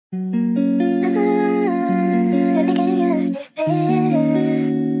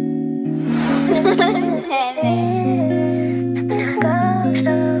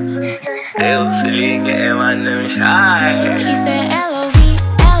Sao Ce, getting my name shine. He said LOV,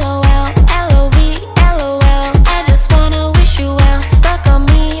 LOL, LOV, LOL. I just wanna wish you well. Stuck on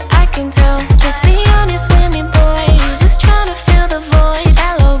me, I can tell. Just be honest with me, boy. You just tryna fill the void.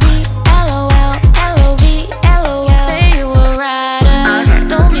 LOV, LOL, LOV, LOL. You say you a rider.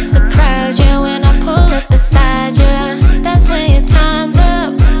 Don't be surprised, yeah, when I pull up beside ya. That's when your time's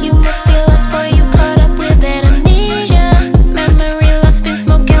up. You must be lost, boy. You caught up with that amnesia. Memory lost, been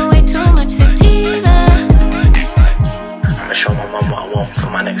smoking way too much sativa. I'ma show my mom what I want for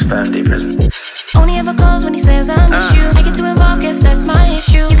my next birthday present. Only ever calls when he says I miss you. I get too involved, guess that's my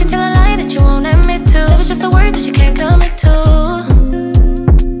issue. You can tell a lie that you won't admit to. Love is just a word that you can't commit to.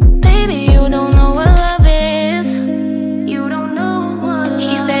 Maybe you don't know what love is. You don't know what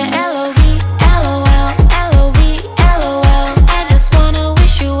he said LOV, LOL, LOV, LOL. I just wanna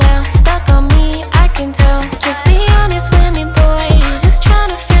wish you well. Stuck on me, I can tell. Just be honest with me, boy. You just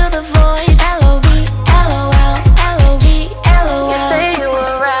tryna fill the void. LOV, LOL, LOV, LOL. You say you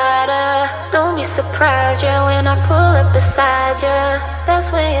a rider. Don't be surprised, yeah, when I pull up beside ya.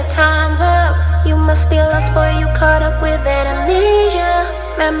 That's when your time's up. You must be lost, boy, you caught up with that amnesia.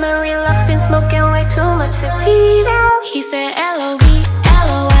 Memory lost, been smoking way too much sativa. He said LOV,